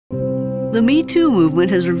The Me Too movement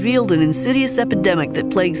has revealed an insidious epidemic that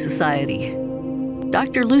plagues society.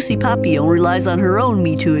 Dr. Lucy Papillon relies on her own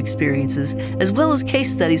Me Too experiences, as well as case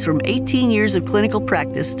studies from 18 years of clinical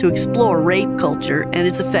practice to explore rape culture and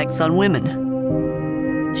its effects on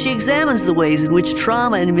women. She examines the ways in which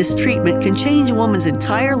trauma and mistreatment can change a woman's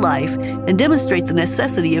entire life and demonstrate the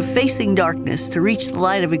necessity of facing darkness to reach the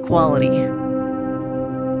light of equality.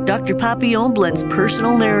 Dr. Papillon blends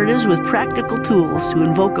personal narratives with practical tools to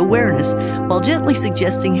invoke awareness while gently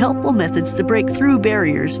suggesting helpful methods to break through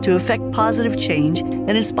barriers to effect positive change and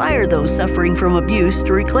inspire those suffering from abuse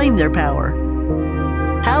to reclaim their power.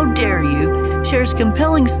 How Dare You shares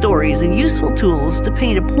compelling stories and useful tools to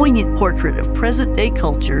paint a poignant portrait of present-day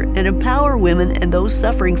culture and empower women and those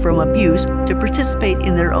suffering from abuse to participate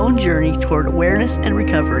in their own journey toward awareness and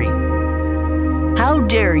recovery. How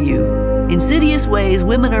Dare You? Insidious Ways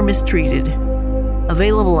Women Are Mistreated.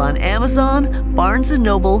 Available on Amazon, Barnes &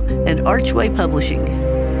 Noble, and Archway Publishing.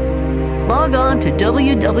 Log on to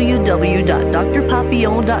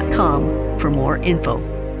www.drpapillon.com for more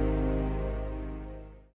info.